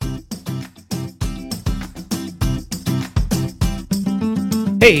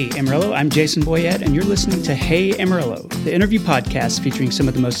Hey Amarillo, I'm Jason Boyette, and you're listening to Hey Amarillo, the interview podcast featuring some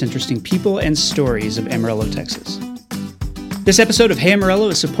of the most interesting people and stories of Amarillo, Texas. This episode of Hey Amarillo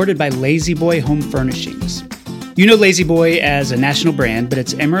is supported by Lazy Boy Home Furnishings. You know Lazy Boy as a national brand, but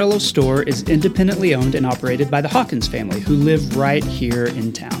its Amarillo store is independently owned and operated by the Hawkins family, who live right here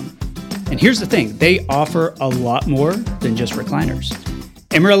in town. And here's the thing, they offer a lot more than just recliners.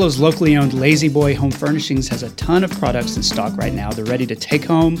 Amarillo's locally owned Lazy Boy Home Furnishings has a ton of products in stock right now. They're ready to take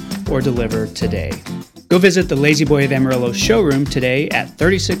home or deliver today. Go visit the Lazy Boy of Amarillo showroom today at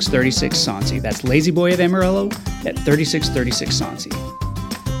 3636 Soncy. That's Lazy Boy of Amarillo at 3636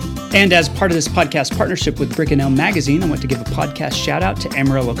 Soncy. And as part of this podcast partnership with Brick and Elm Magazine, I want to give a podcast shout out to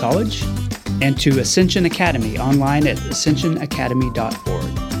Amarillo College and to Ascension Academy online at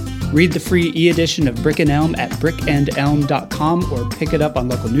ascensionacademy.org. Read the free e-edition of Brick and Elm at brickandelm.com or pick it up on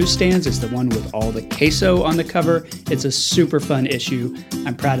local newsstands. It's the one with all the queso on the cover. It's a super fun issue.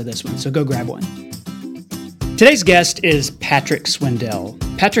 I'm proud of this one, so go grab one. Today's guest is Patrick Swindell.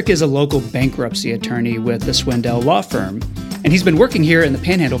 Patrick is a local bankruptcy attorney with the Swindell law firm, and he's been working here in the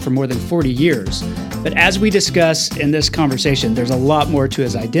Panhandle for more than 40 years. But as we discuss in this conversation, there's a lot more to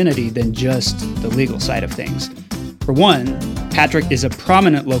his identity than just the legal side of things. For one, Patrick is a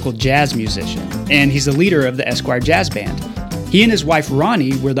prominent local jazz musician, and he's the leader of the Esquire Jazz Band. He and his wife,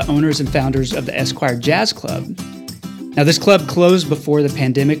 Ronnie, were the owners and founders of the Esquire Jazz Club. Now, this club closed before the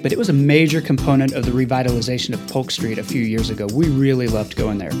pandemic, but it was a major component of the revitalization of Polk Street a few years ago. We really loved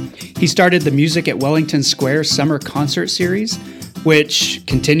going there. He started the Music at Wellington Square Summer Concert Series, which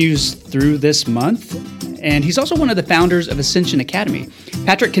continues through this month. And he's also one of the founders of Ascension Academy.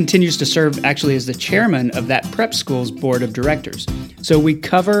 Patrick continues to serve actually as the chairman of that prep school's board of directors. So we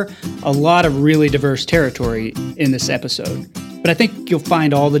cover a lot of really diverse territory in this episode. But I think you'll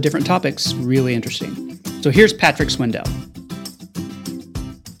find all the different topics really interesting. So here's Patrick Swindell.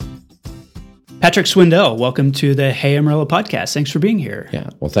 Patrick Swindell, welcome to the Hey Amarillo podcast. Thanks for being here.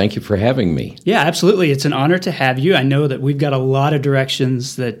 Yeah, well, thank you for having me. Yeah, absolutely. It's an honor to have you. I know that we've got a lot of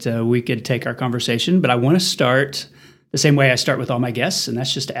directions that we could take our conversation, but I want to start the same way I start with all my guests, and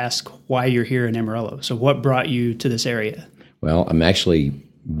that's just to ask why you're here in Amarillo. So what brought you to this area? Well, I'm actually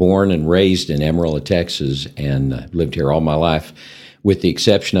born and raised in Amarillo, Texas, and lived here all my life, with the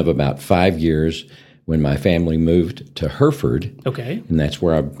exception of about 5 years when my family moved to Hereford. Okay. And that's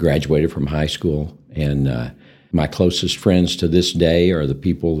where I graduated from high school. And my closest friends to this day are the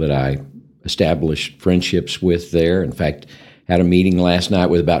people that I established friendships with there. In fact, had a meeting last night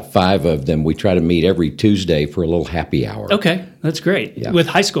with about 5 of them. We try to meet every Tuesday for a little happy hour. Okay, that's great. Yeah. With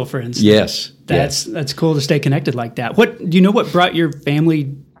high school friends. Yes. That's cool to stay connected like that. Do you know what brought your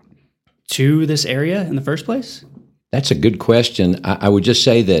family to this area in the first place? That's a good question. I would just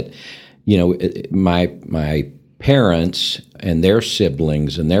say that, you know, my parents and their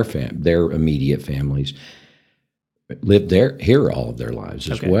siblings and their immediate families lived here all of their lives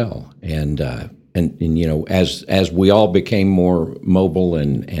as well. And you know, as we all became more mobile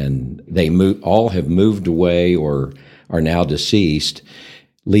and they all have moved away or are now deceased,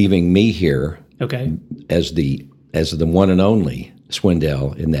 leaving me here as the one and only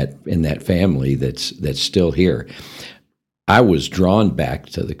Swindell in that family that's still here. I was drawn back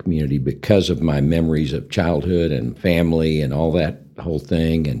to the community because of my memories of childhood and family and all that whole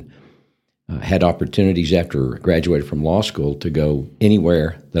thing, and had opportunities after I graduated from law school to go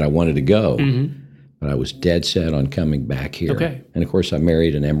anywhere that I wanted to go. Mm-hmm. But I was dead set on coming back here. Okay. And of course, I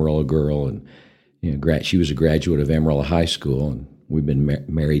married an Amarillo girl, and you know, she was a graduate of Amarillo High School, and we've been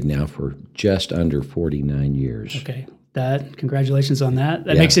married now for just under 49 years. Okay. Congratulations on that.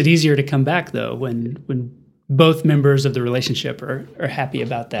 That makes it easier to come back, though, when both members of the relationship are happy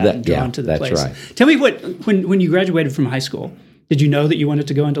about that and drawn to the place. That's right. Tell me when you graduated from high school, did you know that you wanted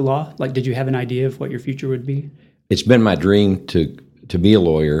to go into law? Like, did you have an idea of what your future would be? It's been my dream to be a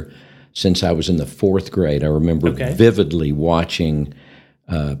lawyer since I was in the 4th grade. I remember vividly watching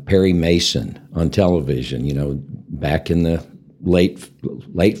Perry Mason on television, you know, back in the late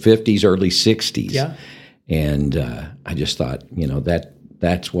 50s, early 60s. Yeah. And I just thought, you know,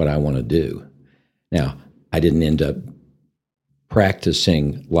 that's what I want to do. Now, I didn't end up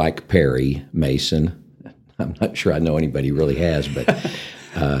practicing like Perry Mason. I'm not sure I know anybody who really has, but...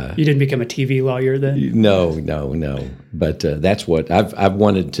 you didn't become a TV lawyer then? No. But that's what... I've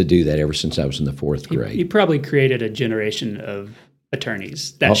wanted to do that ever since I was in the 4th grade. You probably created a generation of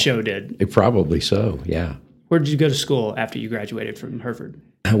attorneys. That show did. Probably so, yeah. Where did you go to school after you graduated from Hereford?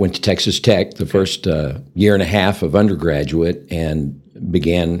 I went to Texas Tech the first year and a half of undergraduate and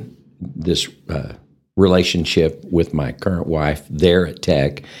began this... relationship with my current wife there at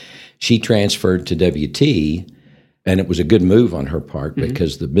Tech. She transferred to WT And it was a good move on her part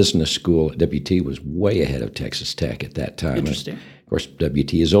because the business school at WT was way ahead of Texas Tech at that time. Interesting. And of course,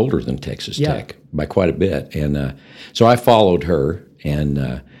 WT is older than Texas Tech by quite a bit. And so I followed her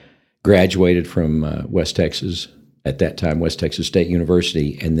and graduated from West Texas, at that time, West Texas State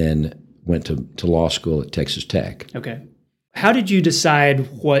University, and then went to law school at Texas Tech. Okay. How did you decide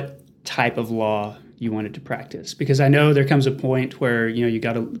what type of law you wanted to practice? Because I know there comes a point where, you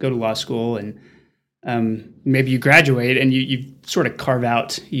got to go to law school and maybe you graduate and you sort of carve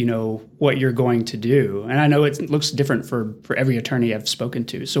out, what you're going to do. And I know it looks different for every attorney I've spoken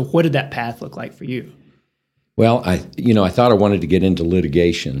to. So what did that path look like for you? Well, I thought I wanted to get into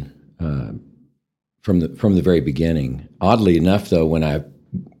litigation from the very beginning. Oddly enough, though, when I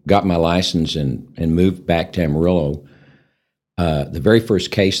got my license and moved back to Amarillo, the very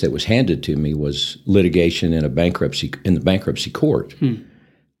first case that was handed to me was litigation in the bankruptcy court.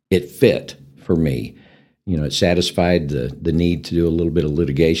 It fit for me. It satisfied the need to do a little bit of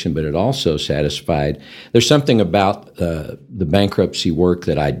litigation, but it also satisfied, there's something about the bankruptcy work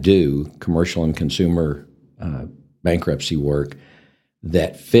that I do, commercial and consumer bankruptcy work,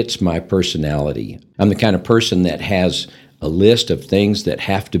 that fits my personality. I'm the kind of person that has a list of things that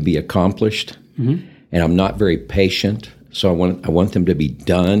have to be accomplished, and I'm not very patient, so I want them to be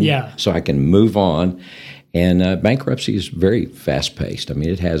done so I can move on. And bankruptcy is very fast-paced. I mean,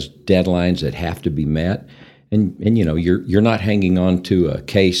 it has deadlines that have to be met, and you're not hanging on to a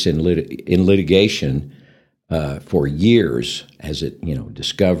case in litigation for years, as it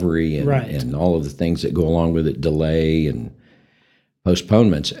discovery and all of the things that go along with it, delay and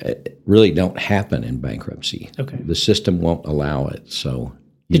postponements really don't happen in bankruptcy. Okay, the system won't allow it. So,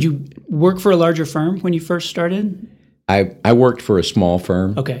 did you work for a larger firm when you first started? I worked for a small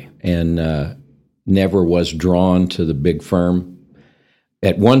firm. Okay, and never was drawn to the big firm.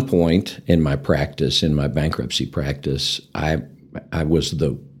 At one point in my practice, in my bankruptcy practice, I was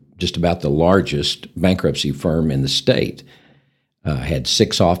just about the largest bankruptcy firm in the state. Had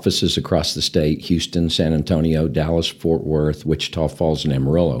 6 offices across the state: Houston, San Antonio, Dallas, Fort Worth, Wichita Falls, and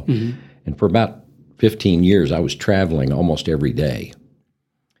Amarillo. And for about 15 years, I was traveling almost every day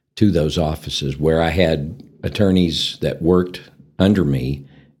to those offices where I had attorneys that worked under me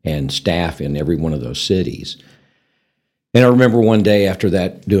and staff in every one of those cities. And I remember one day after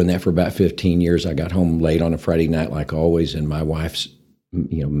that, doing that for about 15 years, I got home late on a Friday night like always, and my wife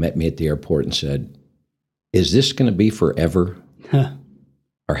met me at the airport and said, "Is this going to be forever?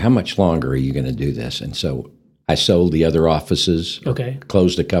 Or how much longer are you going to do this?" And so I sold the other offices,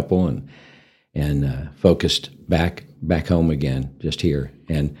 closed a couple, and focused back home again, just here.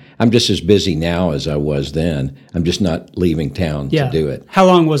 And I'm just as busy now as I was then. I'm just not leaving town to do it. How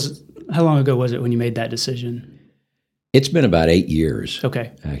long ago was it when you made that decision? It's been about 8 years.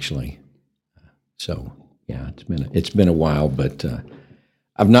 Okay. Actually. So yeah, it's been a while, but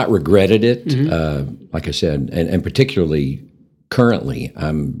I've not regretted it. Like I said, and particularly currently,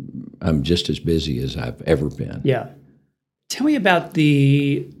 I'm just as busy as I've ever been. Yeah. Tell me about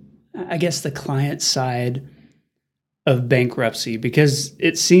the client side of bankruptcy, because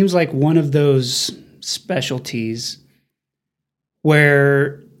it seems like one of those specialties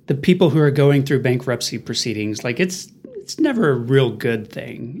where the people who are going through bankruptcy proceedings, like it's never a real good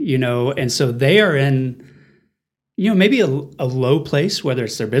thing, and so they are in, maybe a low place, whether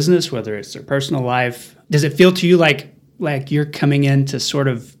it's their business, whether it's their personal life. Does it feel to you like you're coming in to sort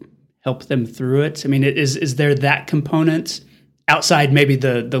of help them through it? I mean, is there that component outside maybe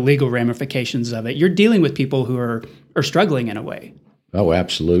the legal ramifications of it? You're dealing with people who are struggling in a way. Oh,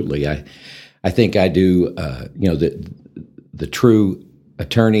 absolutely. I think I do. The true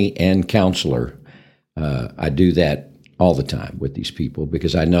attorney and counselor. I do that all the time with these people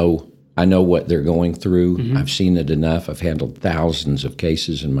because I know what they're going through. I've seen it enough. I've handled thousands of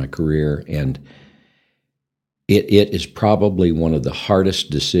cases in my career, and it is probably one of the hardest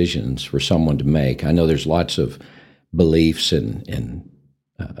decisions for someone to make. I know there's lots of beliefs and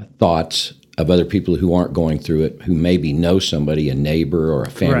thoughts of other people who aren't going through it, who maybe know somebody, a neighbor or a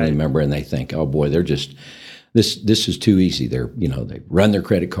family member, and they think, "Oh boy, they're just this is too easy." They run their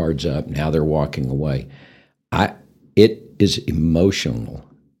credit cards up, now they're walking away. It is emotional,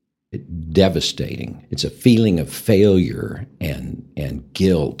 devastating. It's a feeling of failure and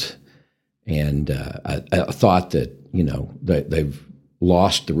guilt, and a thought that that they've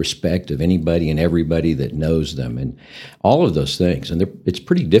lost the respect of anybody and everybody that knows them, and all of those things. And it's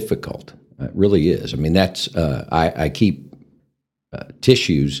pretty difficult. It really is. I mean, that's I keep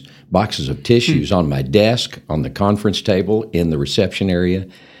boxes of tissues on my desk, on the conference table, in the reception area,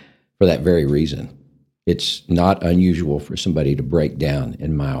 for that very reason. It's not unusual for somebody to break down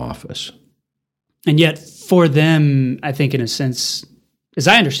in my office. And yet for them, I think in a sense, as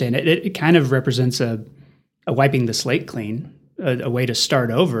I understand it, it kind of represents a wiping the slate clean, a way to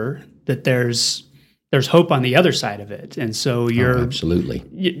start over, that there's hope on the other side of it. And so absolutely.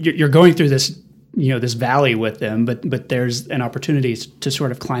 You're going through this, this valley with them, but there's an opportunity to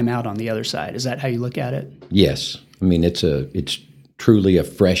sort of climb out on the other side. Is that how you look at it? Yes. I mean, it's truly a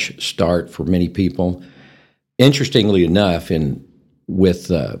fresh start for many people. Interestingly enough, with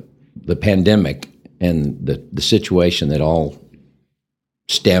the pandemic and the situation that all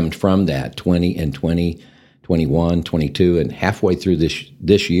stemmed from that, 2020, 21, 22, and halfway through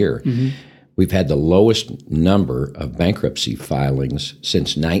this year, we've had the lowest number of bankruptcy filings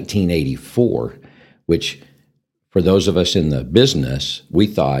since 1984, which for those of us in the business, we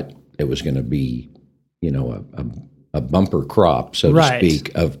thought it was going to be, a bumper crop, so to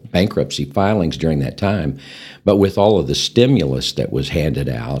speak, of bankruptcy filings during that time. But with all of the stimulus that was handed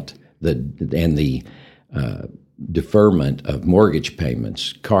out, and the deferment of mortgage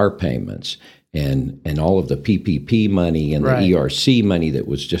payments, car payments, and all of the PPP money and the ERC money that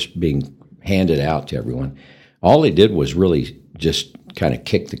was just being handed out to everyone, all it did was really just kind of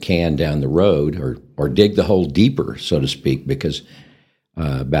kick the can down the road or dig the hole deeper, so to speak, because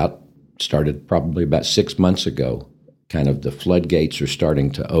started probably about 6 months ago, kind of the floodgates are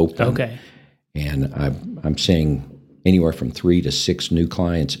starting to open. Okay. And I'm seeing anywhere from 3 to 6 new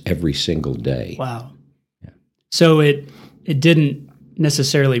clients every single day. Wow. Yeah. So it didn't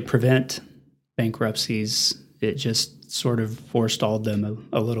necessarily prevent bankruptcies. It just sort of forestalled them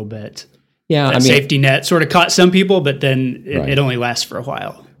a little bit. Yeah, safety net sort of caught some people, but then it only lasts for a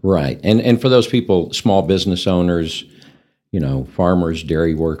while. Right. And for those people, small business owners, farmers,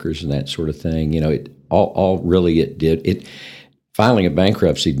 dairy workers, and that sort of thing, filing a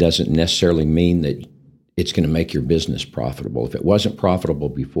bankruptcy doesn't necessarily mean that it's going to make your business profitable. If it wasn't profitable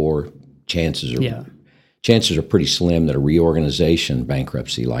before, chances are pretty slim that a reorganization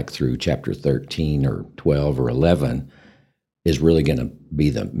bankruptcy, like through Chapter 13 or 12 or 11, is really going to be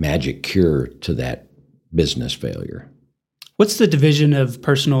the magic cure to that business failure. What's the division of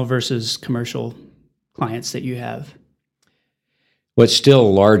personal versus commercial clients that you have? Well, it's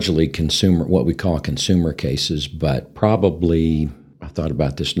still largely what we call consumer cases, but probably, I thought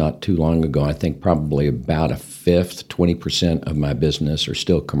about this not too long ago, I think probably about a fifth, 20% of my business are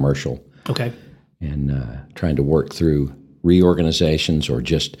still commercial. Okay. And trying to work through reorganizations or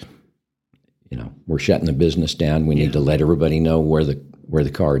just, we're shutting the business down. We need to let everybody know where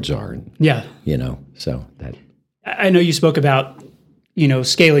the cards are. Yeah. So that. I know you spoke about,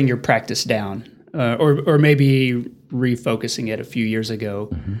 scaling your practice down or maybe refocusing it a few years ago.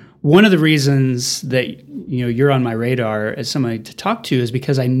 Mm-hmm. One of the reasons that, you're on my radar as somebody to talk to is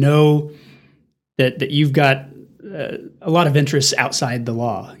because I know that you've got a lot of interests outside the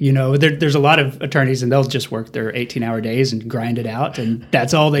law. There's a lot of attorneys and they'll just work their 18-hour days and grind it out, and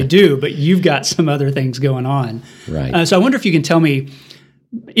that's all they do. But you've got some other things going on. Right. So I wonder if you can tell me,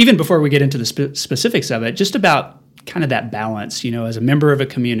 even before we get into the specifics of it, just about kind of that balance, as a member of a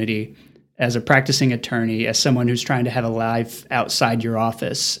community, as a practicing attorney, as someone who's trying to have a life outside your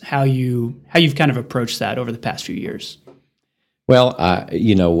office, how you've kind of approached that over the past few years. Well,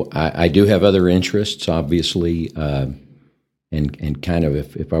 I do have other interests, obviously, and kind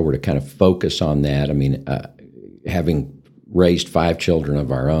of if I were to kind of focus on that, having raised 5 children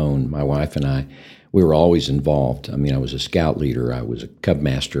of our own, my wife and I, we were always involved. I was a scout leader, I was a cub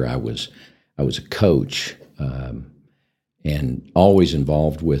master, I was a coach, and always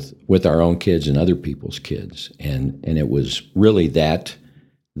involved with our own kids and other people's kids, and it was really that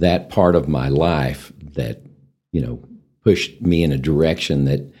part of my life that pushed me in a direction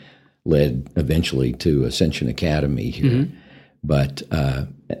that led eventually to Ascension Academy here. Mm-hmm. But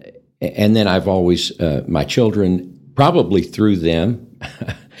and then I've always my children, probably through them,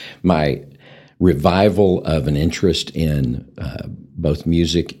 my revival of an interest in both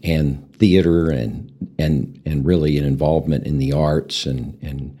music and theater and really an involvement in the arts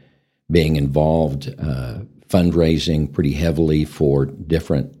and being involved fundraising pretty heavily for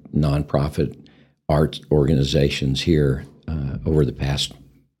different nonprofit arts organizations here over the past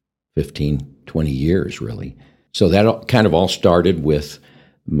 15, 20 years, really. So that kind of all started with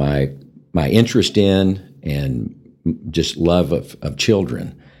my interest in and just love of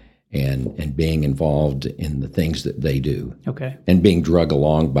children and being involved in the things that they do. Okay. And being drug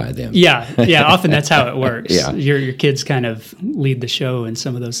along by them. Yeah. Often that's how it works. Yeah. Your kids kind of lead the show in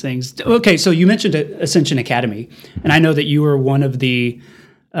some of those things. Okay, so you mentioned Ascension Academy, and I know that you were one of the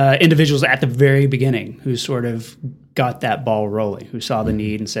individuals at the very beginning who sort of got that ball rolling, who saw the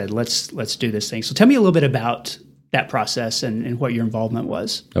need and said, let's do this thing. So tell me a little bit about that process and what your involvement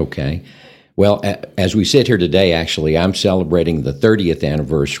was. Okay. Well, as we sit here today, actually, I'm celebrating the 30th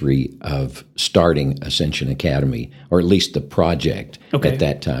anniversary of starting Ascension Academy, or at least the project at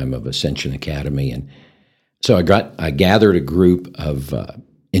that time of Ascension Academy. And so I gathered a group of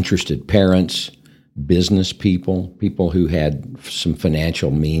interested parents, business people who had some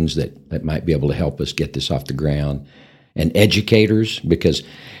financial means that might be able to help us get this off the ground, and educators, because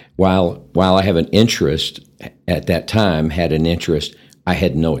while I have an interest at that time, I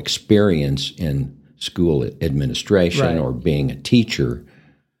had no experience in school administration or being a teacher,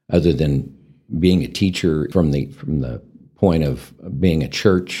 other than being a teacher from the point of being a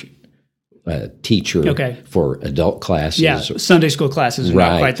church teacher for adult classes. Yeah, Sunday school classes are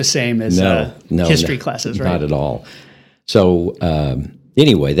not quite the same as history classes, right? Not at all. So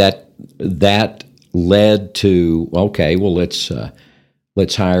anyway, that led to,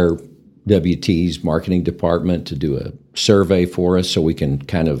 let's hire WT's marketing department to do a survey for us so we can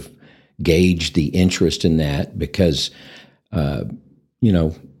kind of gauge the interest in that, because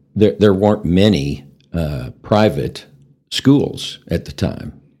there weren't many private schools at the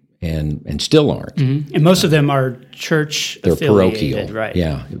time, and still aren't. Mm-hmm. And most of them are church they're affiliated, parochial, right?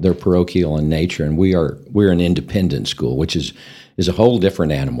 Yeah, they're parochial in nature, and we're an independent school, which is a whole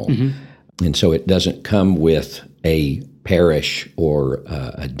different animal. Mm-hmm. And so it doesn't come with a parish or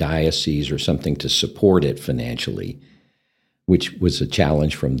a diocese or something to support it financially, which was a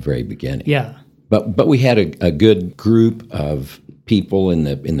challenge from the very beginning. Yeah. But we had a good group of people in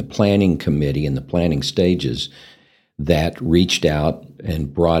the planning committee, in the planning stages, that reached out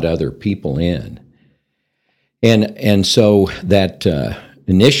and brought other people in. And so that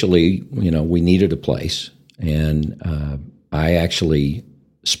initially, we needed a place, and I actually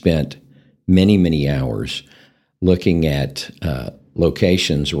spent many, many hours looking at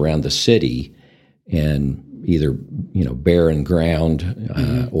locations around the city, and either barren ground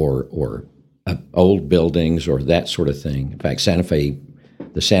or old buildings or that sort of thing. In fact,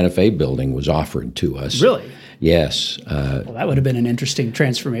 the Santa Fe building was offered to us. Really? Yes. Well, that would have been an interesting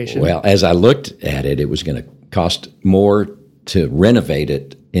transformation. Well, as I looked at it, it was going to cost more to renovate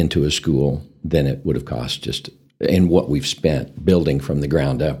it into a school than it would have cost just in what we've spent building from the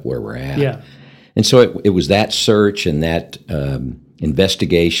ground up where we're at. Yeah. And so it was that search and that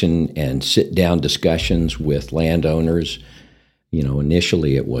investigation and sit-down discussions with landowners.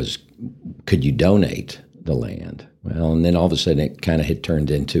 Initially it was, could you donate the land? Well, and then all of a sudden it kind of had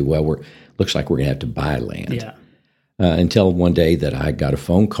turned into, looks like we're going to have to buy land. Yeah. Until one day that I got a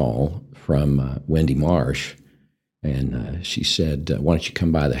phone call from Wendy Marsh, and she said, why don't you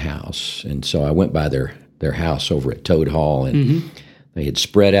come by the house? And so I went by their house over at Toad Hall, and they had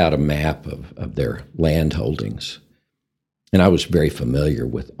spread out a map of their land holdings. And I was very familiar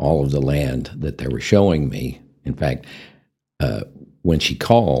with all of the land that they were showing me. In fact, when she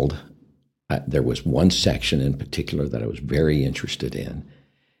called, there was one section in particular that I was very interested in,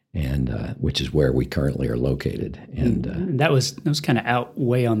 and which is where we currently are located. And that was kind of out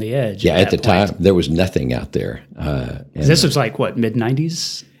way on the edge. Yeah, at the time, there was nothing out there. This was like, what,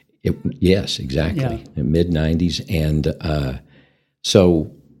 mid-'90s? Yes, exactly, mid-'90s. And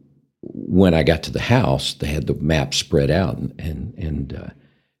so when I got to the house, they had the map spread out, and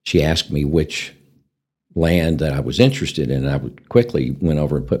she asked me which land that I was interested in. And I quickly went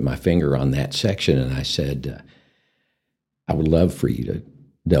over and put my finger on that section, and I said, I would love for you to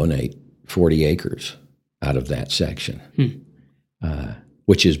donate 40 acres out of that section,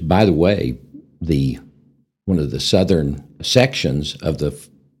 which is, by the way, one of the southern sections of the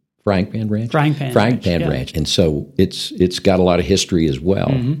Frying Pan Ranch? Frying Pan Ranch. And so it's got a lot of history as well.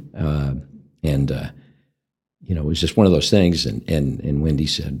 It was just one of those things. And Wendy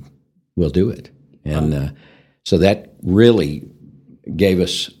said, we'll do it. And so that really gave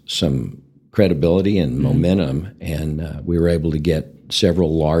us some credibility and momentum. And we were able to get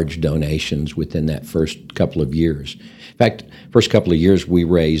several large donations within that first couple of years. In fact, first couple of years, we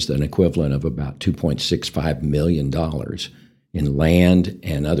raised an equivalent of about $2.65 million in land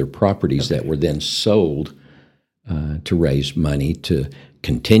and other properties that were then sold to raise money to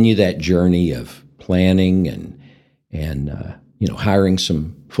continue that journey of planning and hiring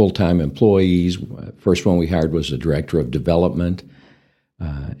some full-time employees. First one we hired was a director of development,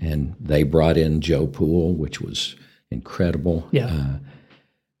 and they brought in Joe Poole, which was incredible. Yeah.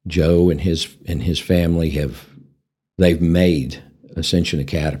 Joe and his family they've made Ascension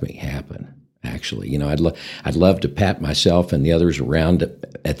Academy happen. Actually, I'd love to pat myself and the others around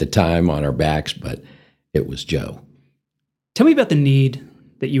at the time on our backs, but it was Joe. Tell me about the need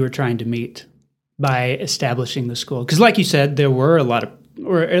that you were trying to meet by establishing the school. Because like you said, there were a lot of,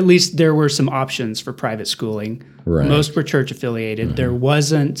 or at least there were some options for private schooling. Right. Most were church affiliated. There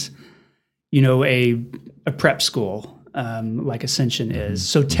wasn't a prep school like Ascension is.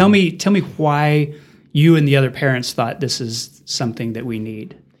 So tell me why you and the other parents thought this is something that we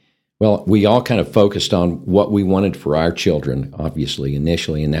need. Well, we all kind of focused on what we wanted for our children, obviously,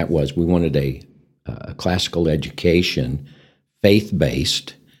 initially, and that was we wanted a classical education,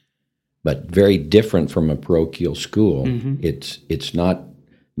 faith-based, but very different from a parochial school. It's not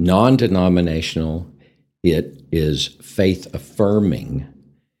non-denominational. It is faith-affirming,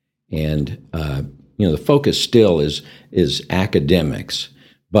 and the focus still is academics,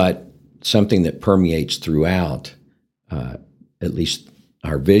 but something that permeates throughout, at least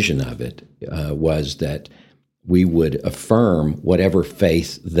our vision of it, was that we would affirm whatever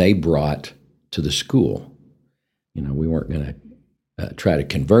faith they brought to the school. We weren't going to try to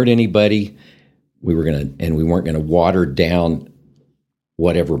convert anybody. We weren't going to water down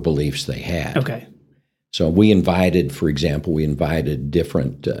whatever beliefs they had. Okay. So for example, we invited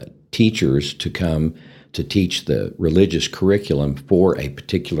different teachers to come to teach the religious curriculum for a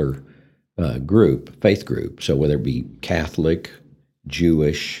particular faith group. So whether it be Catholic,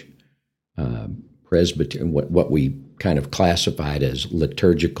 Jewish, Presbyterian, what we kind of classified as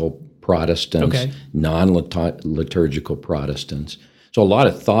liturgical Protestants, okay, non-liturgical Protestants. So a lot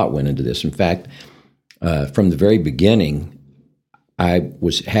of thought went into this. In fact, from the very beginning, I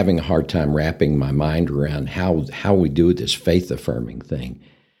was having a hard time wrapping my mind around how we do this faith-affirming thing.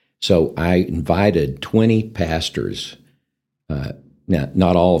 So I invited 20 pastors. Now,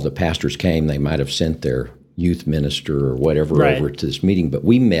 not all of the pastors came. They might have sent their youth minister or whatever over to this meeting, but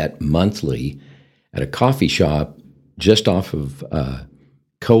we met monthly at a coffee shop just off of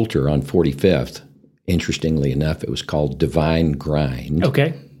Coulter on 45th. Interestingly enough, it was called Divine Grind.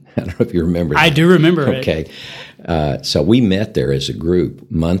 Okay. I don't know if you remember that. I do remember it. Okay. So we met there as a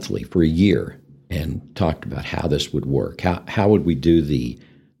group monthly for a year and talked about how this would work. How would we do the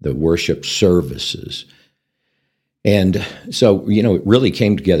worship services? And so, it really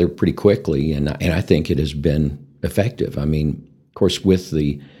came together pretty quickly, and I think it has been effective. I mean, of course, with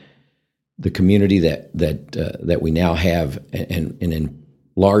the community that we now have, and in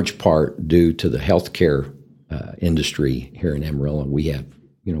large part due to the healthcare industry here in Amarillo, we have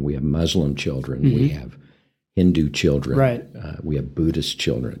Muslim children, we have Hindu children, we have Buddhist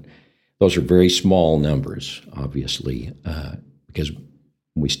children. Those are very small numbers, obviously, because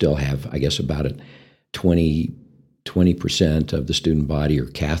we still have, I guess, about 20% of the student body are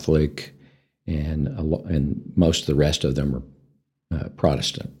Catholic, and most of the rest of them are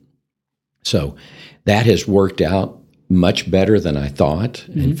Protestant. So that has worked out much better than I thought.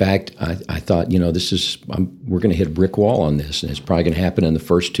 In fact, I thought, we're going to hit a brick wall on this, and it's probably going to happen in the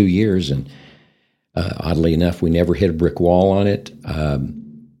first 2 years. And oddly enough, we never hit a brick wall on it.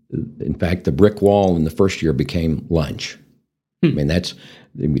 In fact, the brick wall in the first year became lunch. I mean,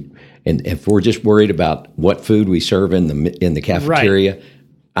 and if we're just worried about what food we serve in the cafeteria,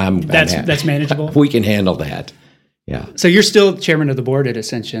 that's manageable. We can handle that. Yeah. So you're still chairman of the board at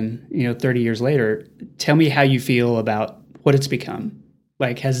Ascension, 30 years later. Tell me how you feel about what it's become.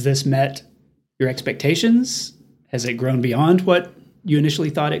 Like, has this met your expectations? Has it grown beyond what you initially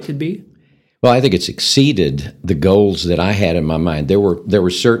thought it could be? Well, I think it's exceeded the goals that I had in my mind. There were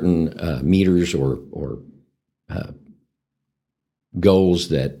certain meters or goals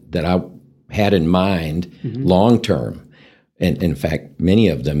that I had in mind long term, and in fact, many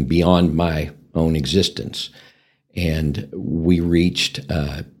of them beyond my own existence. And we reached,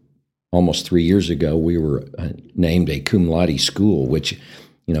 almost 3 years ago, we were named a cum laude school, which,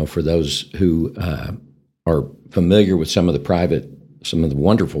 for those who are familiar with some of the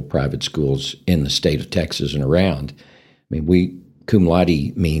wonderful private schools in the state of Texas and around, I mean, cum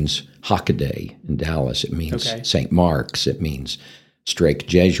laude means Hockaday in Dallas. It means St. Mark's. It means Strake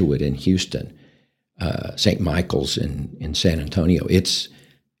Jesuit in Houston, St. Michael's in San Antonio. It's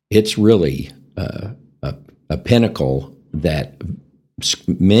really a pinnacle that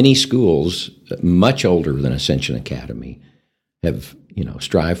many schools much older than Ascension Academy have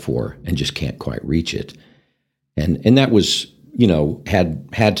strive for and just can't quite reach it. And that was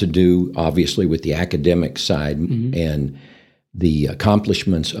had to do obviously with the academic side and the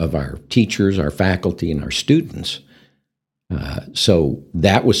accomplishments of our teachers, our faculty, and our students. So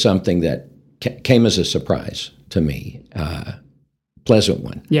that was something that came as a surprise to me. Pleasant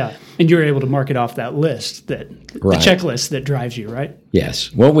one. Yeah, and you're able to mark it off that list, the checklist that drives you, right?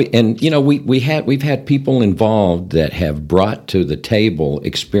 Yes. Well, we've had people involved that have brought to the table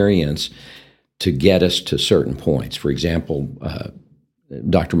experience to get us to certain points. For example,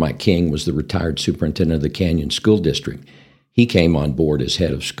 Dr. Mike King was the retired superintendent of the Canyon School District. He came on board as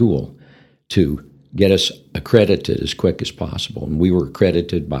head of school to get us accredited as quick as possible, and we were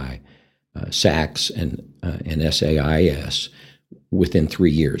accredited by SACS and SAIS within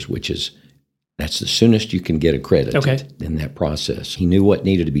 3 years, that's the soonest you can get accredited in that process. He knew what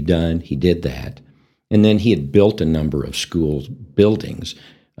needed to be done. He did that. And then he had built a number of school buildings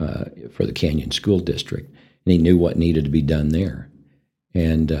for the Canyon School District, and he knew what needed to be done there.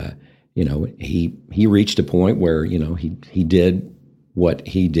 And, he reached a point where, he did what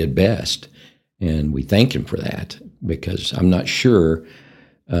he did best. And we thank him for that, because I'm not sure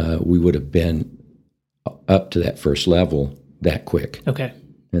we would have been up to that first level that quick. Okay.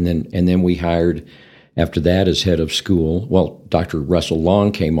 And then we hired, after that, as head of school. Well, Dr. Russell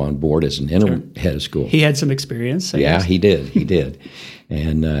Long came on board as an interim head of school. He had some experience, I guess. He did.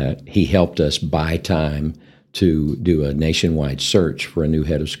 And he helped us buy time to do a nationwide search for a new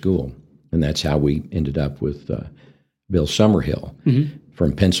head of school. And that's how we ended up with Bill Summerhill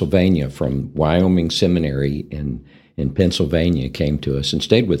from Pennsylvania, from Wyoming Seminary in Pennsylvania, came to us and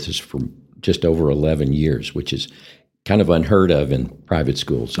stayed with us for just over 11 years, which is kind of unheard of in private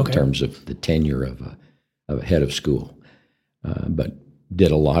schools in terms of the tenure of a head of school. But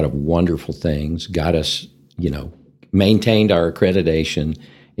did a lot of wonderful things, got us, maintained our accreditation,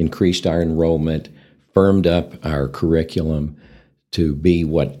 increased our enrollment, firmed up our curriculum to be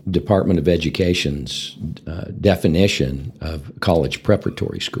what Department of Education's definition of college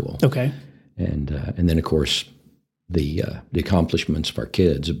preparatory school. Okay. And then, of course, the accomplishments of our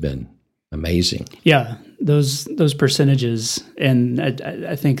kids have been amazing. Yeah, those percentages, and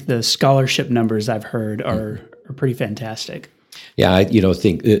I think the scholarship numbers I've heard are pretty fantastic. Yeah, I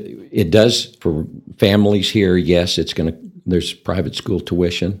think it does for families here. Yes, there's private school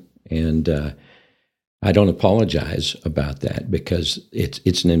tuition, and I don't apologize about that, because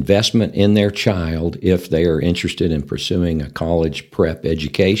it's an investment in their child if they are interested in pursuing a college prep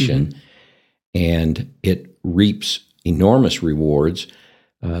education, and it reaps enormous rewards.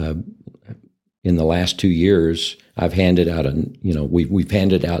 In the last 2 years, I've handed out we've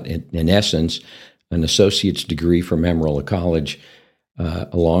handed out in essence an associate's degree from Amarillo College,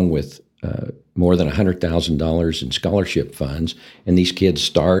 along with more than $100,000 in scholarship funds, and these kids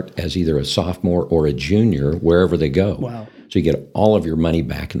start as either a sophomore or a junior wherever they go. Wow! So you get all of your money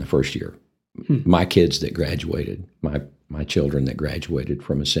back in the first year. My kids that graduated, my children that graduated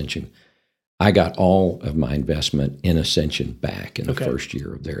from Ascension, I got all of my investment in Ascension back in the first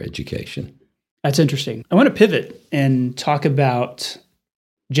year of their education. That's interesting. I want to pivot and talk about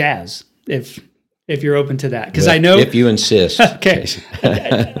jazz, if you're open to that, because I know if you insist. Okay,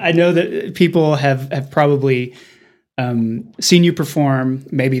 I know that people have probably seen you perform.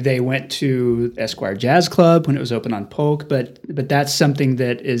 Maybe they went to Esquire Jazz Club when it was open on Polk, but that's something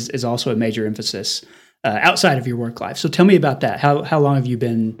that is also a major emphasis outside of your work life. So tell me about that. How long have you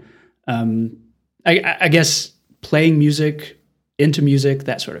been, I guess, playing music, into music,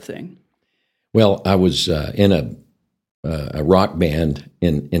 that sort of thing? Well, I was in a rock band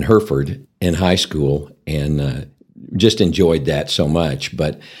in Hereford in high school, and just enjoyed that so much.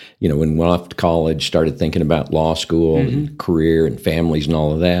 But when we went off to college, started thinking about law school and career and families and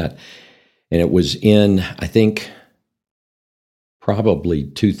all of that. And it was in, I think, probably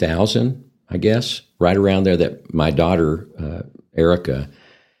 2000, I guess, right around there, that my daughter Erica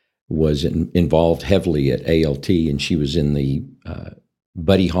was involved heavily at ALT, and she was in the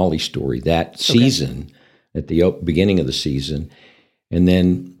Buddy Holly story that season, at the beginning of the season. And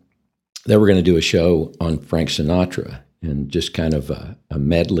then they were going to do a show on Frank Sinatra, and just kind of a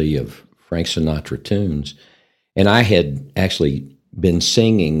medley of Frank Sinatra tunes. And I had actually been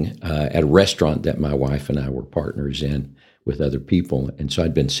singing at a restaurant that my wife and I were partners in with other people. And so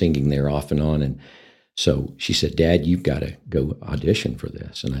I'd been singing there off and on. And so she said, "Dad, you've got to go audition for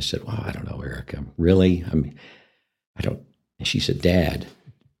this." And I said, "Well, I don't know, Erica. Really? I mean, I don't." And she said, "Dad,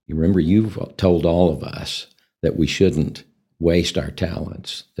 you remember you've told all of us that we shouldn't waste our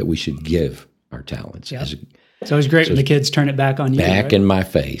talents, that we should give our talents." Yeah. It's always great when the kids turn it back on you. Back right? in my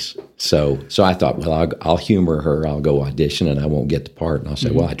face. So I thought, well, I'll humor her. I'll go audition, and I won't get the part. And I'll say,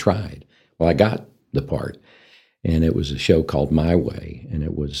 well, I tried. Well, I got the part. And it was a show called My Way. And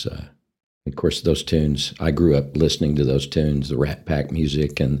it was, of course, those tunes. I grew up listening to those tunes, the Rat Pack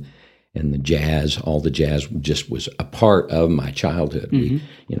music and the jazz. All the jazz just was a part of my childhood.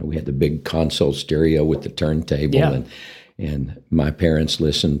 We had the big console stereo with the turntable, and my parents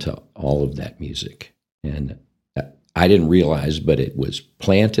listened to all of that music. And I didn't realize, but it was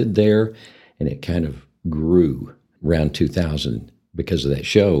planted there, and it kind of grew around 2000 because of that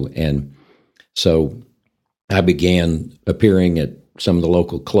show. And so I began appearing at some of the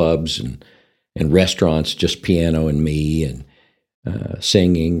local clubs and restaurants, just piano and me, and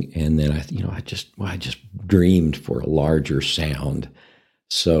singing. And then I just dreamed for a larger sound.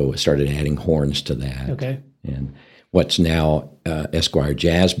 So I started adding horns to that. Okay. And what's now Esquire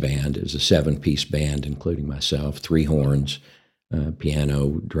Jazz Band is a 7-piece band, including myself, 3 horns,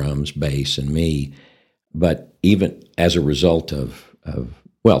 piano, drums, bass, and me. But even as a result of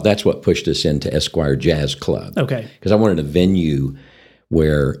well, that's what pushed us into Esquire Jazz Club. Okay. Because I wanted a venue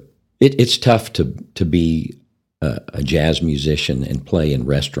where it's tough to be a jazz musician and play in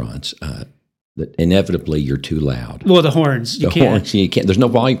restaurants. That inevitably you're too loud. Well, the horns, you can't. Horns, you can't. There's no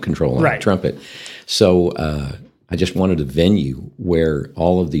volume control on the trumpet. So I just wanted a venue where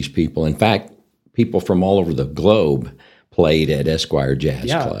all of these people, in fact, people from all over the globe played at Esquire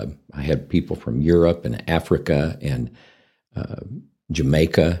Jazz Club. I had people from Europe and Africa and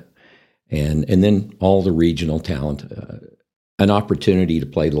Jamaica, and then all the regional talent. An opportunity to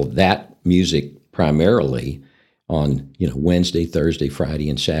play that music primarily on Wednesday, Thursday, Friday,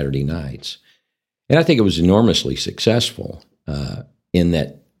 and Saturday nights. And I think it was enormously successful in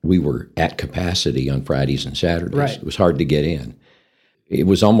that we were at capacity on Fridays and Saturdays. Right. It was hard to get in. It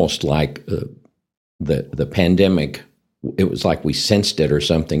was almost like the pandemic. It was like we sensed it or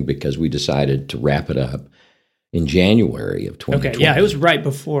something because we decided to wrap it up in January of 2020. Okay, yeah, it was right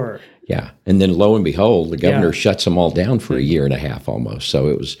before. Yeah, and then lo and behold, the governor shuts them all down for a year and a half almost. So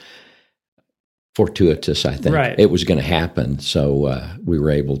it was fortuitous, I think. Right. It was going to happen. So we were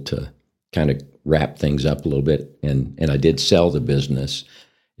able to kind of wrap things up a little bit, and I did sell the business.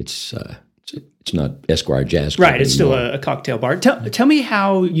 It's not Esquire Jazz Club Right, it's anymore. still a cocktail bar. Tell me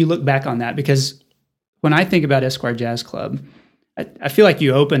how you look back on that, because when I think about Esquire Jazz Club, I feel like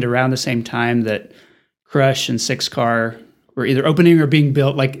you opened around the same time that Crush and Six Car were either opening or being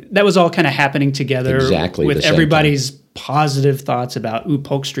built. Like that was all kind of happening together, exactly with the same everybody's positive thoughts about,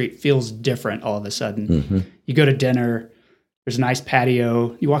 Polk Street feels different all of a sudden. Mm-hmm. You go to dinner, there's a nice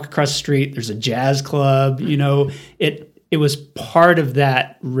patio. You walk across the street, there's a jazz club. It was part of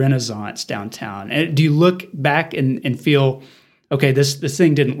that renaissance downtown. And do you look back and feel, okay, this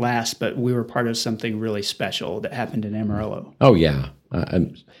thing didn't last, but we were part of something really special that happened in Amarillo? Oh, yeah.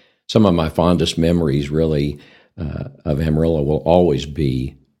 Some of my fondest memories, really, of Amarillo will always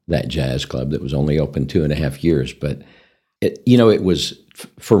be that jazz club that was only open 2.5 years. But, it was,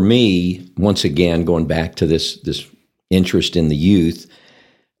 for me, once again, going back to this interest in the youth,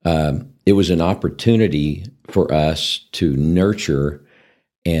 it was an opportunity for us to nurture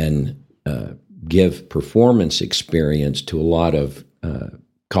and give performance experience to a lot of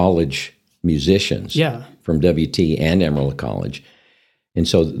college musicians from WT and Amarillo College. And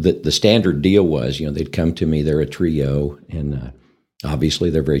so the standard deal was, they'd come to me, they're a trio, and obviously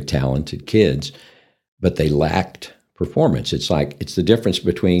they're very talented kids, but they lacked performance. It's the difference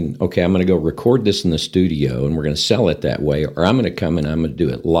between, okay, I'm going to go record this in the studio and we're going to sell it that way, or I'm going to come and I'm going to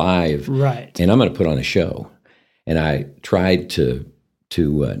do it live, right? And I'm going to put on a show. And I tried to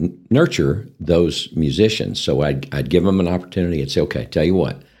nurture those musicians. So I'd give them an opportunity. I'd say, okay, tell you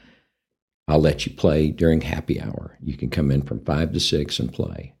what, I'll let you play during happy hour. You can come in from 5 to 6 and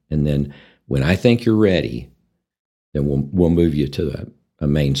play. And then when I think you're ready, then we'll move you to a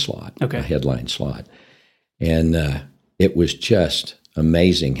main slot, a headline slot. And it was just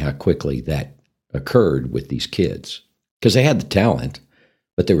amazing how quickly that occurred with these kids, because they had the talent,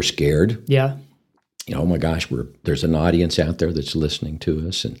 but they were scared. Yeah. Oh my gosh, there's an audience out there that's listening to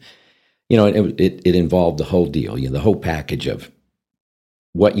us. And, it involved the whole deal, the whole package of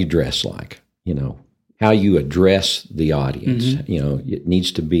what you dress like, how you address the audience. Mm-hmm. It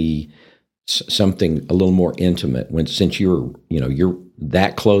needs to be something a little more intimate since you're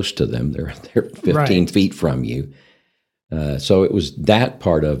that close to them. They're 15 feet from you. So it was that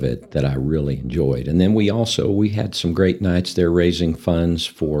part of it that I really enjoyed. And then we had some great nights there raising funds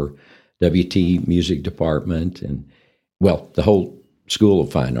for WT Music Department and, the whole School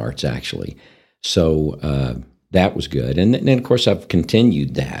of Fine Arts, actually. So that was good. And then, of course, I've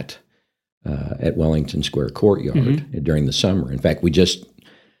continued that at Wellington Square Courtyard during the summer. In fact, we just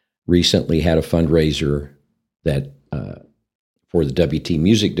recently had a fundraiser that for the WT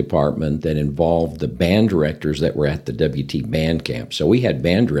Music Department that involved the band directors that were at the WT Band Camp. So we had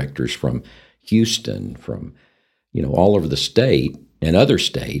band directors from Houston, from all over the state and other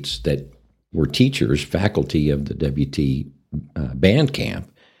states that were teachers, faculty of the WT Band Camp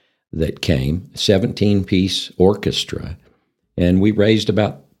that came, 17-piece orchestra, and we raised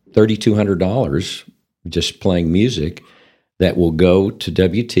about $3,200 just playing music that will go to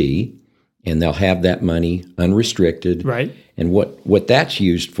WT, and they'll have that money unrestricted. Right. And what that's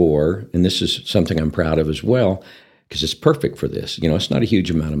used for, and this is something I'm proud of as well, because it's perfect for this. It's not a huge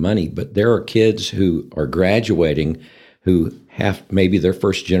amount of money, but there are kids who are graduating who have maybe their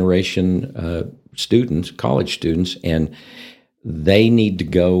first generation students, college students, and they need to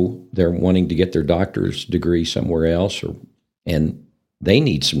go, they're wanting to get their doctor's degree somewhere else, and they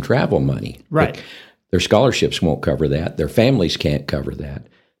need some travel money. Right. But their scholarships won't cover that. Their families can't cover that.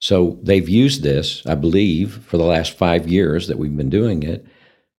 So they've used this, I believe, for the last 5 years that we've been doing it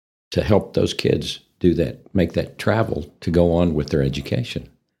to help those kids do that, make that travel to go on with their education.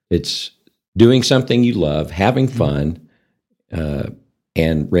 It's doing something you love, having fun,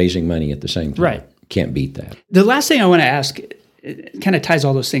 and raising money at the same time. Right. Can't beat that. The last thing I want to ask, it kind of ties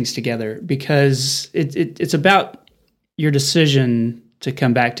all those things together, because it's about your decision to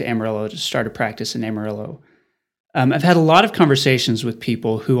come back to Amarillo, to start a practice in Amarillo. I've had a lot of conversations with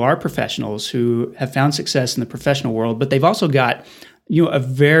people who are professionals, who have found success in the professional world, but they've also got, a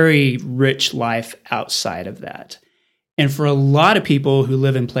very rich life outside of that. And for a lot of people who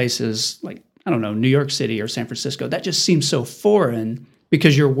live in places like, I don't know, New York City or San Francisco, that just seems so foreign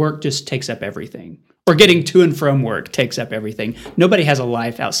because your work just takes up everything. Or getting to and from work takes up everything. Nobody has a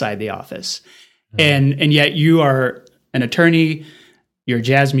life outside the office. And yet you are an attorney, you're a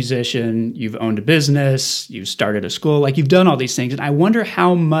jazz musician, you've owned a business, you've started a school, like you've done all these things. And I wonder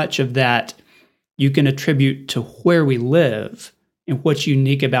how much of that you can attribute to where we live and what's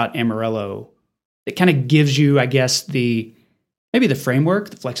unique about Amarillo that kind of gives you, I guess, maybe the framework,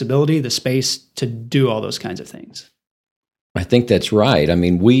 the flexibility, the space to do all those kinds of things. I think that's right. I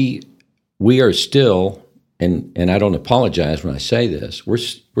mean, we are still, and I don't apologize when I say this,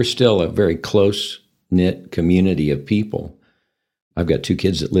 we're still a very close-knit community of people. I've got 2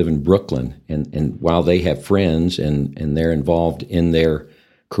 kids that live in Brooklyn, and while they have friends and they're involved in their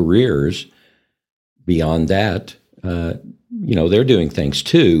careers, beyond that, they're doing things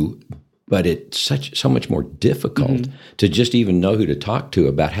too, but it's so much more difficult to just even know who to talk to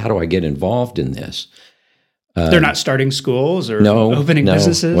about how do I get involved in this. They're not starting schools or opening no.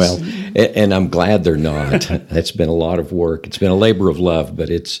 businesses? Well, and I'm glad they're not. That's been a lot of work. It's been a labor of love, but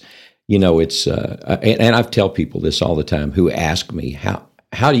it's and I tell people this all the time who ask me,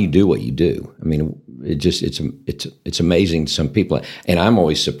 how do you do what you do? I mean, it's amazing to some people, and I'm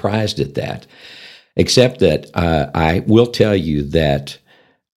always surprised at that, except that I will tell you that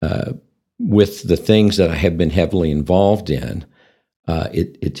with the things that I have been heavily involved in,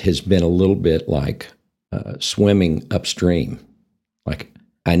 it has been a little bit like swimming upstream. Like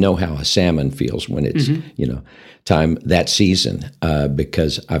I know how a salmon feels when it's, time that season,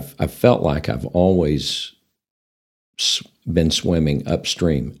 because I've felt like I've always been swimming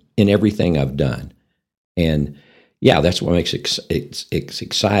upstream in everything I've done. And yeah, that's what makes it's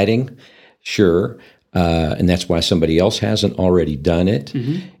exciting. Sure. And that's why somebody else hasn't already done it.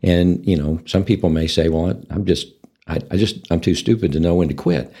 And, some people may say, well, I'm too stupid to know when to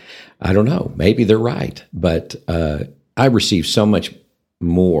quit. I don't know. Maybe they're right. But I receive so much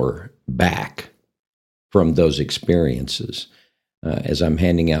more back from those experiences as I'm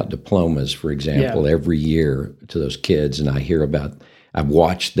handing out diplomas, for example, every year to those kids. And I've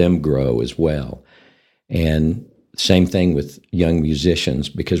watched them grow as well. And same thing with young musicians,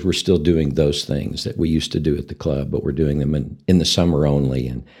 because we're still doing those things that we used to do at the club, but we're doing them in the summer only.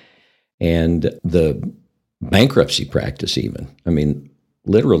 And the bankruptcy practice even. I mean,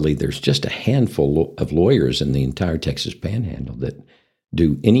 literally, there's just a handful of lawyers in the entire Texas Panhandle that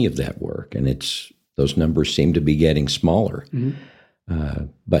do any of that work, and those numbers seem to be getting smaller.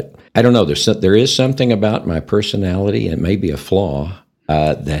 But I don't know. There is something about my personality, and maybe a flaw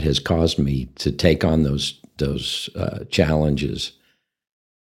that has caused me to take on those challenges.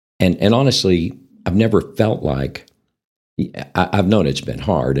 And honestly, I've never felt like I've known it's been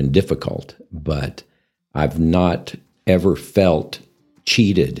hard and difficult, but I've not ever felt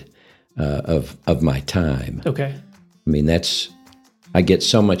cheated of my time. Okay. I mean, I get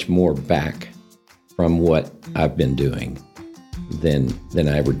so much more back from what I've been doing than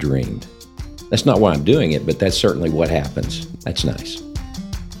I ever dreamed. That's not why I'm doing it, but that's certainly what happens. That's nice.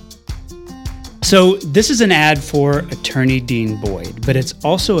 So this is an ad for attorney Dean Boyd, but it's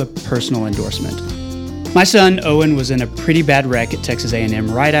also a personal endorsement. My son, Owen, was in a pretty bad wreck at Texas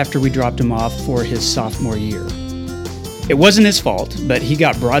A&M right after we dropped him off for his sophomore year. It wasn't his fault, but he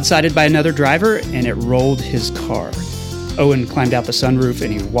got broadsided by another driver and it rolled his car. Owen climbed out the sunroof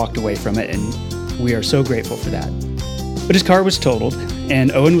and he walked away from it, and we are so grateful for that. But his car was totaled,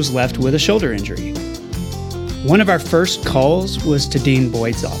 and Owen was left with a shoulder injury. One of our first calls was to Dean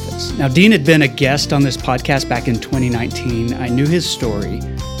Boyd's office. Now, Dean had been a guest on this podcast back in 2019. I knew his story,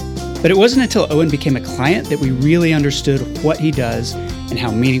 but it wasn't until Owen became a client that we really understood what he does and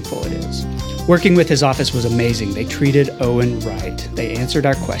how meaningful it is. Working with his office was amazing. They treated Owen right. They answered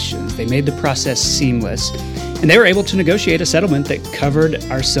our questions. They made the process seamless, and they were able to negotiate a settlement that covered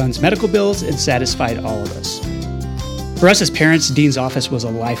our son's medical bills and satisfied all of us. For us as parents, Dean's office was a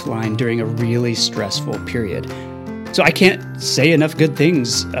lifeline during a really stressful period. So I can't say enough good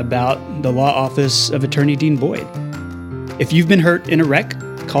things about the law office of Attorney Dean Boyd. If you've been hurt in a wreck,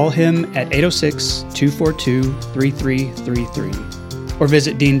 call him at 806-242-3333 or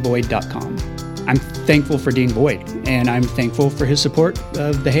visit deanboyd.com. I'm thankful for Dean Boyd, and I'm thankful for his support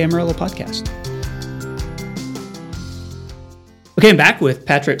of the Hey Amarillo podcast. Okay, I'm back with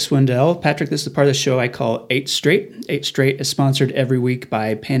Patrick Swindell. Patrick, this is the part of the show I call 8 Straight. 8 Straight is sponsored every week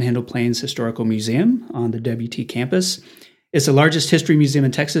by Panhandle Plains Historical Museum on the WT campus. It's the largest history museum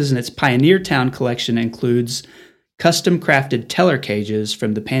in Texas, and its Pioneer Town collection includes custom-crafted teller cages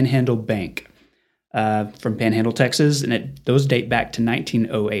from the Panhandle Bank from Panhandle, Texas, and those date back to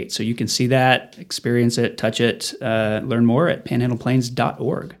 1908. So you can see that, experience it, touch it, learn more at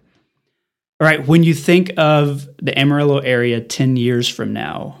panhandleplains.org. All right, when you think of the Amarillo area 10 years from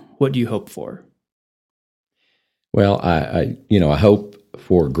now, what do you hope for? Well, I hope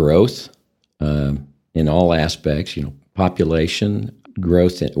for growth in all aspects. Population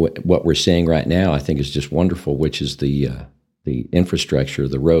growth. What we're seeing right now, I think, is just wonderful. Which is the infrastructure,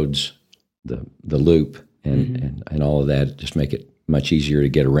 the roads, the loop, and all of that. Just make it much easier to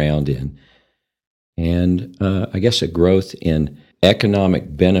get around in. And I guess a growth in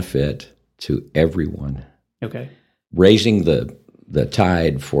economic benefit to everyone. Okay. Raising the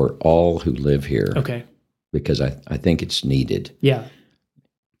tide for all who live here. Okay. Because I think it's needed. Yeah,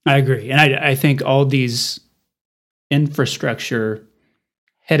 I agree. And I think all these infrastructure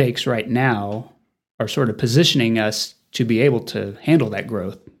headaches right now are sort of positioning us to be able to handle that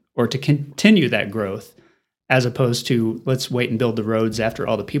growth or to continue that growth, as opposed to let's wait and build the roads after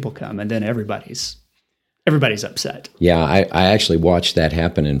all the people come and then everybody's upset. Yeah, I actually watched that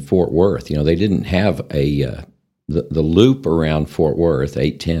happen in Fort Worth. They didn't have the loop around Fort Worth,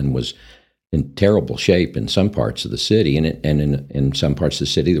 810, was in terrible shape in some parts of the city, and in some parts of the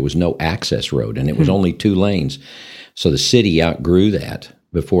city there was no access road, and it was only 2 lanes. So the city outgrew that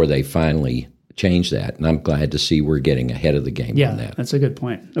before they finally changed that, and I'm glad to see we're getting ahead of the game on that. Yeah, that's a good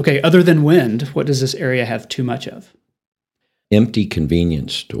point. Okay, other than wind, what does this area have too much of? Empty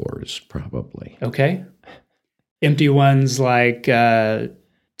convenience stores, probably. Okay. Empty ones like Toot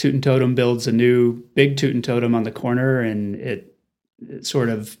and Totem builds a new big Toot and Totem on the corner, and it sort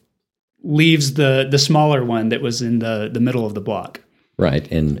of leaves the smaller one that was in the middle of the block.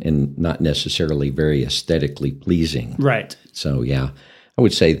 Right, and not necessarily very aesthetically pleasing. Right. So, yeah, I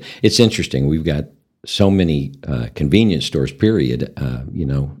would say it's interesting. We've got so many convenience stores, period,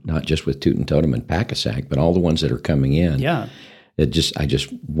 not just with Toot and Totem and Pack-A-Sack, but all the ones that are coming in. Yeah. I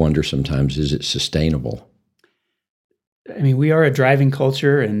just wonder sometimes, is it sustainable? I mean, we are a driving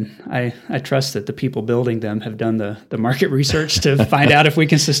culture, and I trust that the people building them have done the market research to find out if we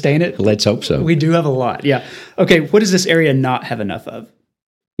can sustain it. Let's hope so. We do have a lot, yeah. Okay, what does this area not have enough of?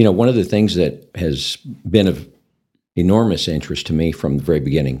 One of the things that has been of enormous interest to me from the very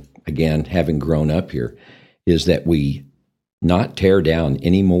beginning, again, having grown up here, is that we not tear down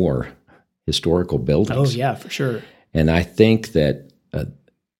any more historical buildings. Oh, yeah, for sure. And I think that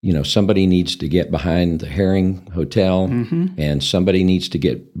somebody needs to get behind the Herring Hotel, and somebody needs to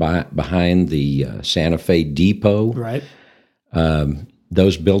get behind the Santa Fe Depot. Right.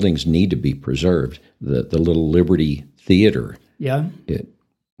 Those buildings need to be preserved. The Little Liberty Theater. Yeah.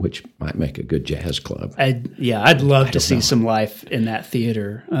 Which might make a good jazz club. I'd love to see some life in that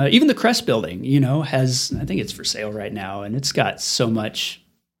theater. Even the Crest Building, has, I think it's for sale right now, and it's got so much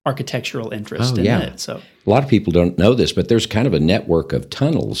architectural interest in it. So a lot of people don't know this, but there's kind of a network of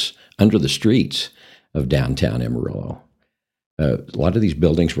tunnels under the streets of downtown Amarillo. A lot of these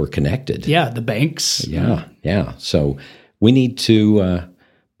buildings were connected. Yeah, the banks. Yeah. So we need to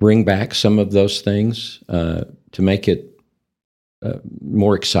bring back some of those things to make it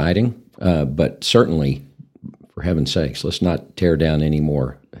more exciting. But certainly, for heaven's sakes, let's not tear down any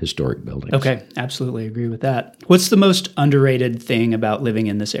more historic buildings. Okay, absolutely agree with that. What's the most underrated thing about living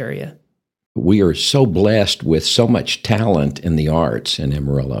in this area? We are so blessed with so much talent in the arts in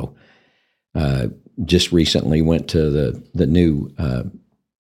Amarillo. Just recently went to the new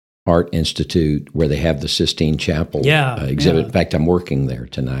Art Institute where they have the Sistine Chapel exhibit. In fact, I'm working there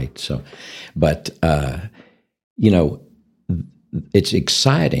tonight. So, but it's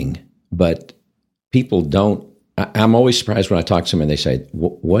exciting, but people don't. I'm always surprised when I talk to someone and they say,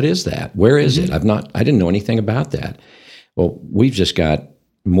 "What is that? Where is it? I didn't know anything about that." Well, we've just got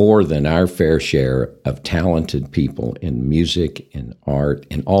more than our fair share of talented people in music, in art,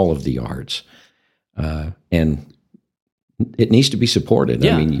 in all of the arts, and it needs to be supported.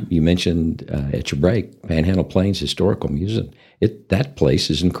 Yeah. I mean, you mentioned at your break, Panhandle Plains Historical Museum. That place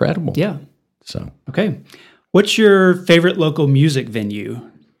is incredible. Yeah. So okay. What's your favorite local music venue?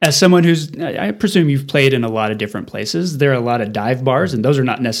 As someone I presume you've played in a lot of different places. There are a lot of dive bars, and those are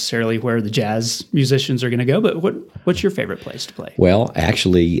not necessarily where the jazz musicians are going to go, but what's your favorite place to play? Well,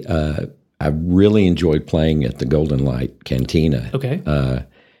 actually, I really enjoyed playing at the Golden Light Cantina. Okay.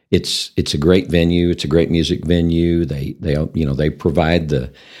 It's a great venue. It's a great music venue. They provide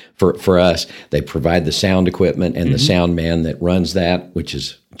for us. They provide the sound equipment and the sound man that runs that, which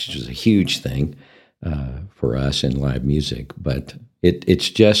is a huge thing for us in live music. But it's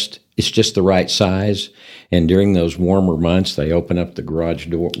just the right size. And during those warmer months, they open up the garage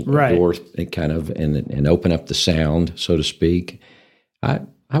door and open up the sound, so to speak. I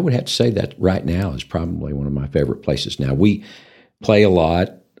would have to say that right now is probably one of my favorite places. Now, we play a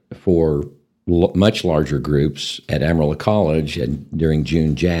lot for much larger groups at Amarillo College and during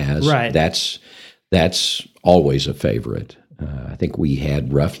June Jazz. Right. That's always a favorite. I think we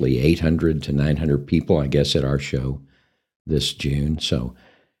had roughly 800 to 900 people, I guess, at our show this June. So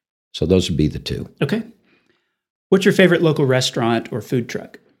those would be the two. Okay. What's your favorite local restaurant or food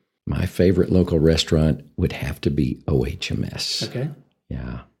truck? My favorite local restaurant would have to be OHMS. Okay.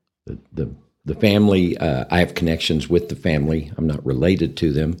 Yeah. The family, I have connections with the family. I'm not related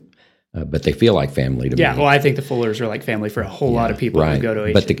to them, but they feel like family to me. Yeah, well, I think the Fullers are like family for a whole lot of people who go to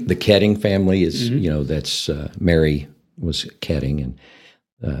OHMS. But the Ketting family is, that's Mary was Ketting, and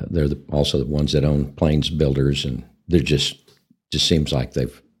they're also the ones that own Plains Builders, and they're just seems like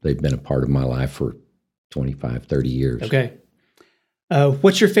they've been a part of my life for 25, 30 years. Okay.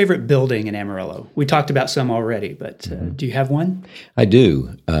 What's your favorite building in Amarillo? We talked about some already, but do you have one? I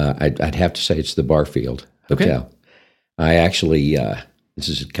do. I'd have to say it's the Barfield Hotel. Okay. I actually, this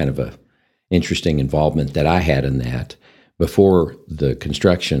is kind of a interesting involvement that I had in that. Before the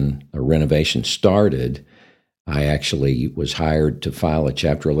construction or renovation started, I actually was hired to file a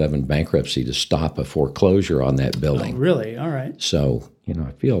Chapter 11 bankruptcy to stop a foreclosure on that building. Oh, really? All right. So,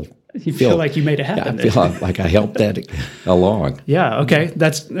 I feel... You feel like you made it happen. I feel like I helped that along. Yeah, okay.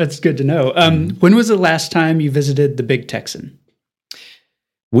 That's good to know. When was the last time you visited the Big Texan?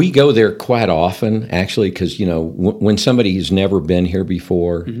 We go there quite often, actually, because, when somebody's never been here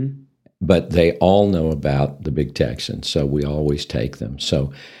before, but they all know about the Big Texan, so we always take them.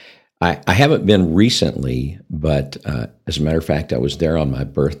 So I haven't been recently, but as a matter of fact, I was there on my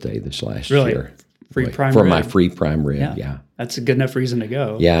birthday this last year. Free prime for rib. My free prime rib, yeah. That's a good enough reason to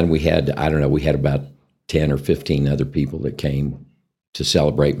go. Yeah, and we had about 10 or 15 other people that came to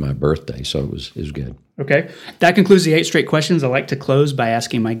celebrate my birthday, so it was good. Okay. That concludes the 8 straight questions. I like to close by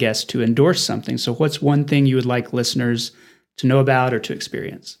asking my guests to endorse something. So what's one thing you would like listeners to know about or to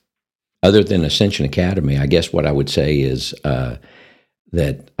experience? Other than Ascension Academy, I guess what I would say is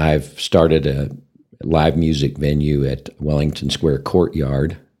that I've started a live music venue at Wellington Square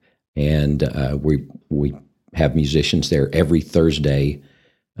Courtyard, and we have musicians there every Thursday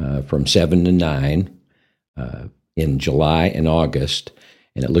from 7 to 9 in July and August.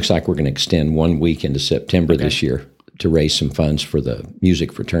 And it looks like we're going to extend 1 week into September this year to raise some funds for the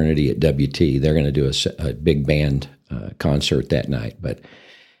music fraternity at WT. They're going to do a big band concert that night. But,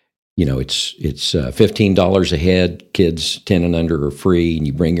 it's $15 a head. Kids 10 and under are free. And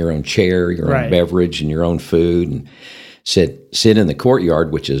you bring your own chair, your own beverage, and your own food. And sit in the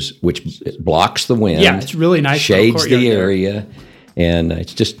courtyard, which blocks the wind. Yeah, it's really nice. Shades the area, and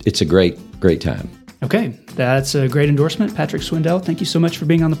it's a great time. Okay, that's a great endorsement, Patrick Swindell. Thank you so much for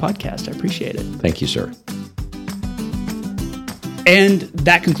being on the podcast. I appreciate it. Thank you, sir. And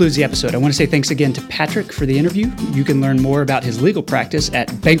that concludes the episode. I want to say thanks again to Patrick for the interview. You can learn more about his legal practice at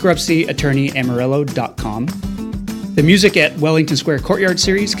bankruptcyattorneyamarillo.com. The Music at Wellington Square Courtyard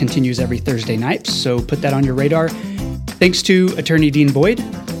series continues every Thursday night, so put that on your radar. Thanks to Attorney Dean Boyd,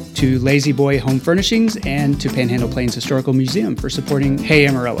 to Lazy Boy Home Furnishings, and to Panhandle Plains Historical Museum for supporting Hey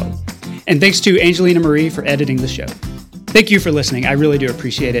Amarillo. And thanks to Angelina Marie for editing the show. Thank you for listening. I really do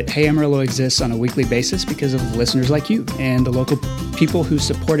appreciate it. Hey Amarillo exists on a weekly basis because of listeners like you and the local people who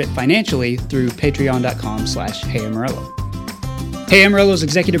support it financially through patreon.com/Hey Amarillo. Hey Amarillo's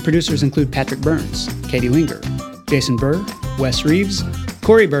executive producers include Patrick Burns, Katie Linger, Jason Burr, Wes Reeves,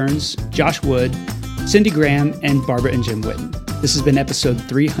 Corey Burns, Josh Wood, Cindy Graham, and Barbara and Jim Whitten. This has been episode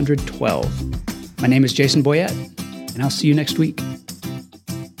 312. My name is Jason Boyette, and I'll see you next week.